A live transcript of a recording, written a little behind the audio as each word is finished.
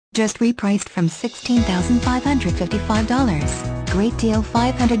Just repriced from $16,555. Great deal,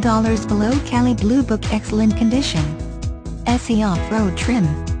 $500 below Cali Blue Book, excellent condition. SE off-road trim.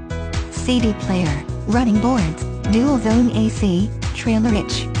 CD player, running boards, dual zone AC, trailer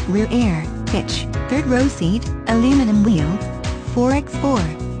hitch, rear air, hitch, third row seat, aluminum wheels, 4x4,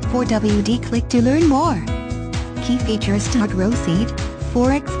 4WD. Click to learn more. Key features: third row seat,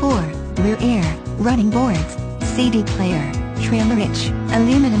 4x4, rear air, running boards, CD player, trailer hitch,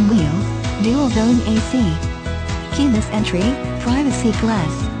 aluminum wheels, dual zone AC, keyless entry, privacy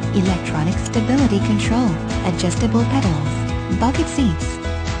glass, electronic stability control, adjustable pedals, bucket seats.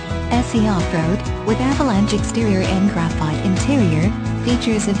 SE off-road, with avalanche exterior and graphite interior,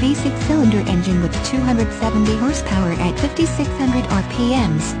 features a V6 cylinder engine with 270 horsepower at 5,600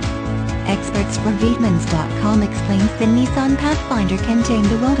 RPMs. Experts from Vietmans.com explains the Nissan Pathfinder can tame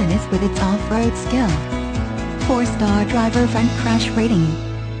the wilderness with its off-road skill. 4-star driver front crash rating.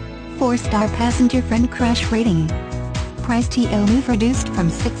 4-star passenger front crash rating. Price to move reduced from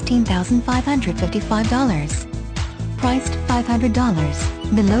 $16,555. Priced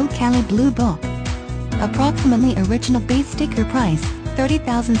 $500, below Cali Blue Book. Approximately original base sticker price,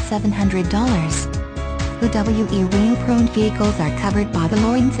 $30,700. OWE wheel-prone vehicles are covered by the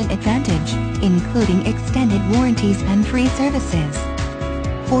Lawrenson Advantage, including extended warranties and free services.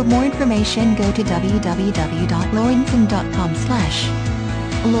 For more information, go to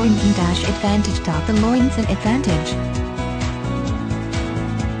www.lawrenson.com/Lawrenson-Advantage. The Lawrenson Advantage.